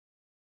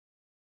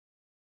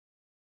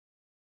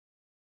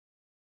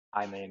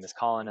Hi, my name is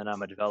Colin, and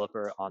I'm a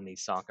developer on the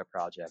Sanka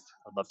project.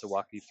 I'd love to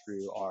walk you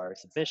through our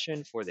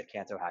submission for the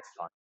Canto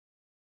hackathon.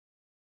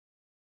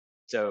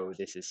 So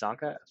this is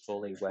Sanka, a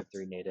fully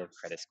Web3 native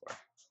credit score.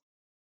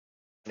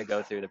 I'm going to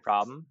go through the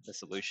problem, the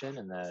solution,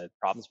 and the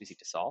problems we seek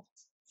to solve,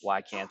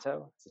 why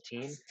Canto, the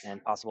team,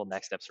 and possible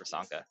next steps for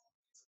Sanka.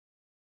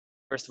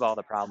 First of all,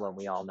 the problem,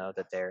 we all know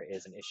that there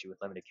is an issue with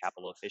limited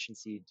capital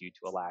efficiency due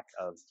to a lack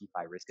of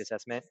DeFi risk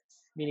assessment,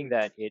 meaning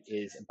that it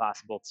is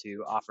impossible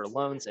to offer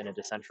loans in a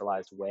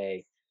decentralized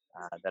way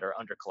that are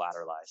under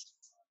collateralized.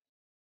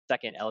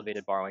 Second,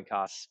 elevated borrowing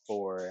costs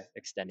for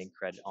extending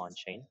credit on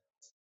chain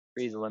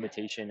creates a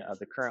limitation of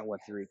the current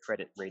Web3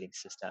 credit rating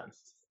system.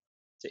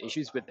 So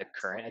issues with the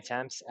current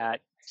attempts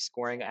at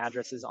scoring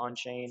addresses on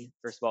chain,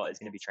 first of all, is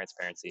going to be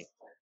transparency.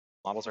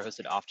 Models are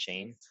hosted off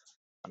chain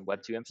on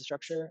Web2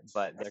 infrastructure,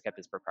 but they're kept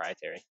as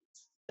proprietary.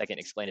 Second,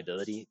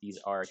 explainability. These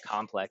are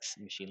complex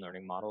machine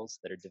learning models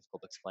that are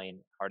difficult to explain,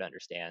 hard to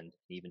understand, and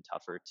even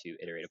tougher to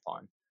iterate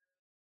upon.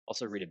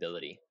 Also,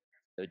 readability.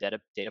 So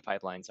data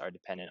pipelines are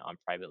dependent on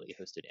privately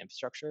hosted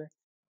infrastructure.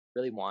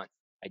 Really want,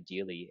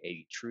 ideally,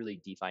 a truly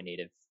DeFi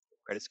native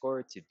credit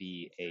score to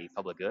be a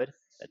public good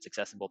that's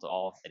accessible to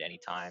all at any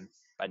time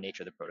by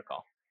nature of the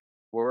protocol.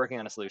 We're working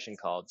on a solution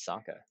called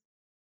Sanka.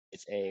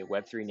 It's a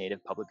Web3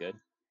 native public good.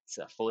 It's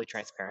fully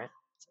transparent.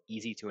 It's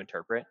easy to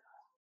interpret.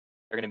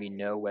 There are going to be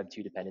no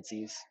Web2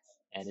 dependencies,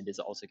 and it is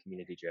also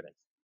community driven.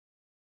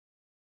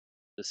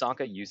 The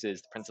Sanka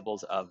uses the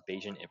principles of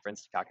Bayesian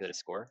inference to calculate a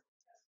score.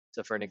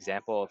 So for an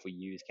example, if we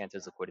use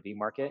Canto's liquidity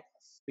market,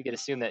 we could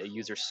assume that a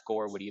user's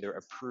score would either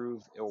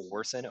improve or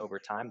worsen over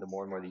time the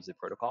more and more they use the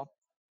protocol.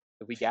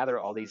 If we gather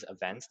all these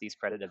events, these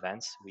credit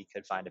events, we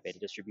could find a beta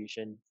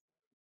distribution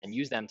and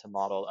use them to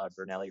model a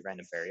Bernoulli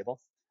random variable,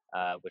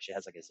 which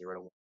has like a 0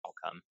 to 1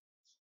 outcome.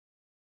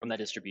 From that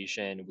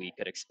distribution, we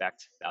could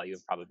expect value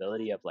of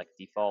probability of like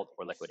default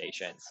or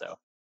liquidation. So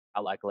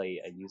how likely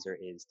a user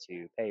is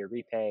to pay or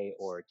repay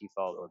or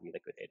default or be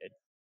liquidated.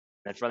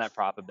 And from that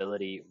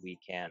probability, we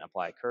can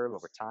apply a curve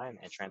over time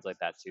and translate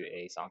that to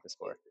a Sanka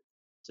score.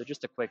 So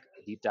just a quick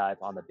deep dive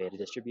on the beta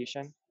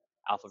distribution.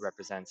 Alpha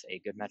represents a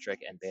good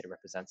metric and beta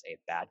represents a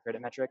bad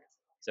credit metric.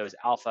 So as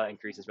alpha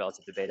increases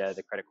relative to beta,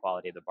 the credit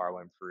quality of the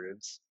borrower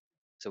improves.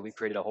 So we've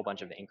created a whole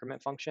bunch of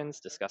increment functions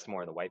discussed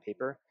more in the white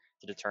paper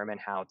to determine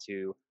how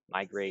to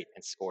migrate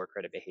and score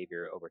credit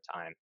behavior over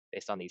time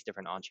based on these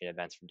different on-chain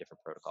events from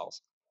different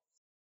protocols.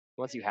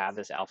 Once you have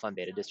this alpha and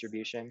beta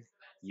distribution,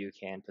 you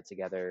can put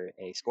together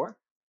a score.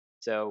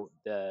 So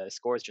the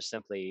score is just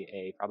simply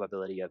a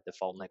probability of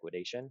default and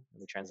liquidation.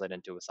 We translate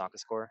into a Sanka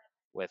score,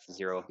 with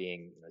 0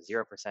 being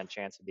 0%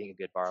 chance of being a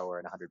good borrower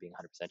and 100 being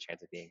 100%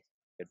 chance of being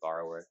a good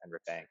borrower and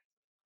repaying.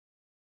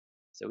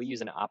 So we use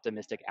an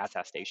optimistic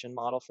attestation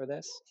model for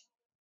this.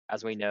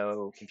 As we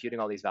know, computing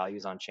all these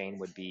values on chain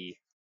would be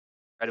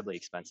incredibly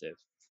expensive.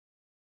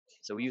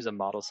 So we use a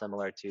model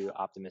similar to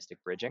optimistic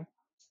bridging,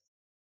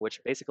 which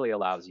basically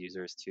allows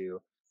users to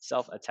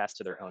self-attest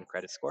to their own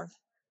credit score.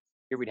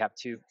 Here we'd have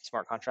two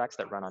smart contracts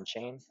that run on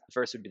chain. The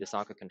first would be the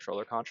Sanka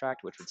controller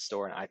contract, which would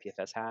store an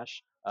IPFS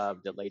hash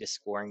of the latest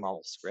scoring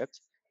model script.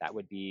 That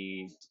would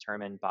be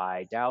determined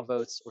by DAO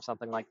votes or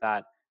something like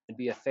that. It'd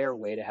be a fair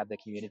way to have the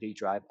community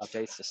drive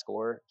updates to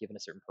score given a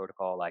certain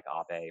protocol like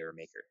Aave or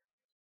Maker.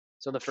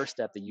 So the first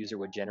step, the user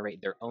would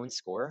generate their own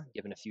score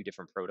given a few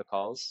different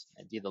protocols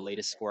and via the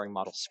latest scoring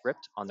model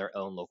script on their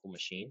own local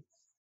machine.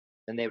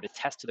 Then they would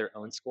attest to their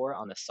own score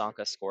on the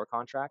Sanka score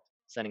contract,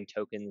 sending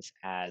tokens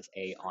as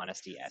a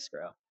honesty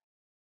escrow.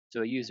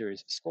 So a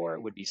user's score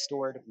would be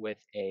stored with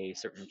a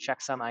certain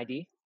checksum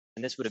ID,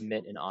 and this would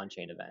emit an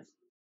on-chain event.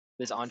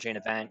 This on-chain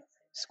event,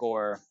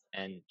 score,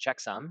 and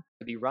checksum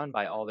could be run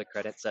by all the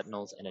credit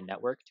sentinels in a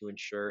network to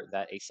ensure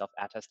that a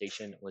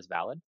self-attestation was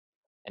valid.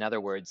 In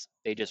other words,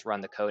 they just run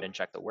the code and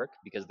check the work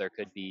because there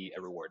could be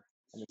a reward.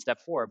 And then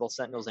step 4, both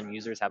sentinels and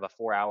users have a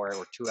 4-hour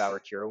or 2-hour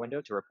cure window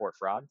to report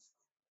fraud.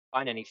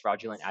 Find any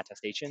fraudulent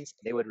attestations,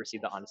 they would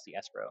receive the honesty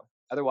escrow.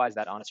 Otherwise,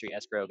 that honesty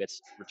escrow gets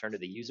returned to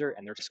the user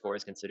and their score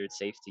is considered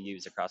safe to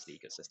use across the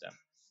ecosystem.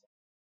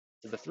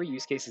 So the 3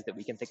 use cases that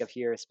we can think of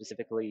here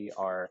specifically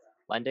are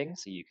lending.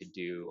 So you could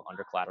do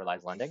under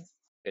collateralized lending.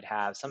 You could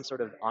have some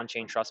sort of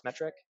on-chain trust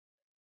metric.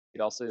 You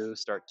could also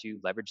start to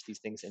leverage these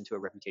things into a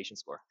reputation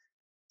score.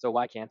 So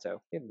why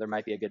Canto? There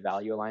might be a good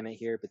value alignment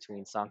here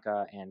between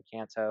Sanka and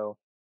Canto,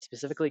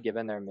 specifically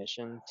given their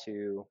mission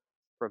to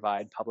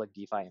provide public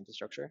DeFi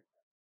infrastructure.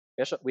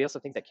 We also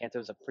think that Canto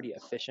is a pretty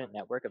efficient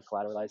network of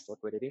collateralized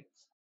liquidity.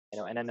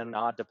 And in a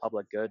nod to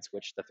public goods,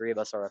 which the 3 of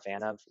us are a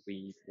fan of,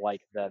 we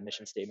like the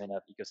mission statement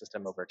of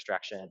ecosystem over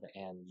extraction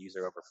and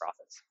user over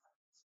profits.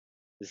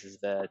 This is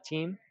the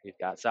team. We've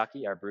got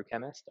Saki, our brew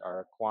chemist,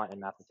 our quant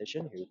and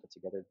mathematician, who put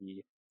together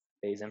the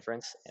Bayes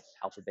inference and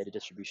alpha beta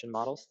distribution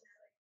models.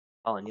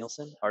 Colin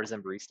Nielsen,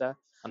 artisan barista.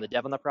 I'm the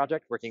dev on the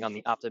project, working on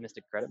the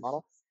optimistic credit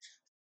model.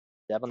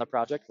 Dev on the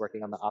project,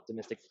 working on the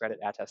optimistic credit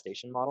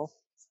attestation model.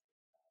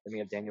 Then we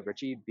have Daniel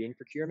Ritchie, Bean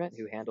Procurement,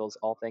 who handles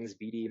all things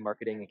BD,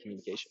 marketing, and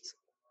communications.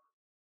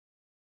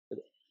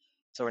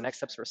 So our next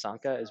steps for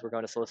Sanka is we're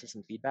going to solicit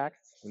some feedback,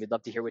 and we'd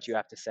love to hear what you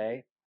have to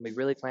say. We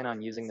really plan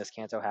on using this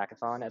Canto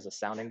hackathon as a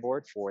sounding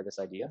board for this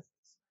idea.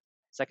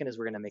 Second is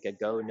we're going to make a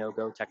go, no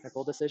go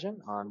technical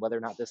decision on whether or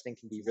not this thing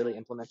can be really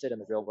implemented in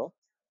the real world.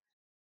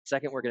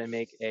 Second, we're going to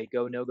make a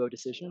go, no go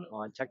decision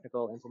on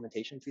technical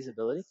implementation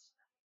feasibility.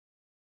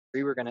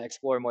 Three, we're going to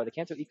explore more of the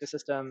Canto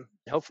ecosystem.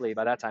 And hopefully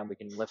by that time we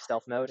can lift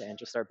stealth mode and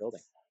just start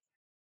building.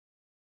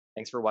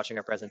 Thanks for watching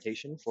our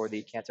presentation for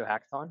the Canto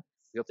hackathon.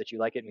 We hope that you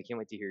like it, and we can't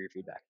wait to hear your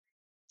feedback.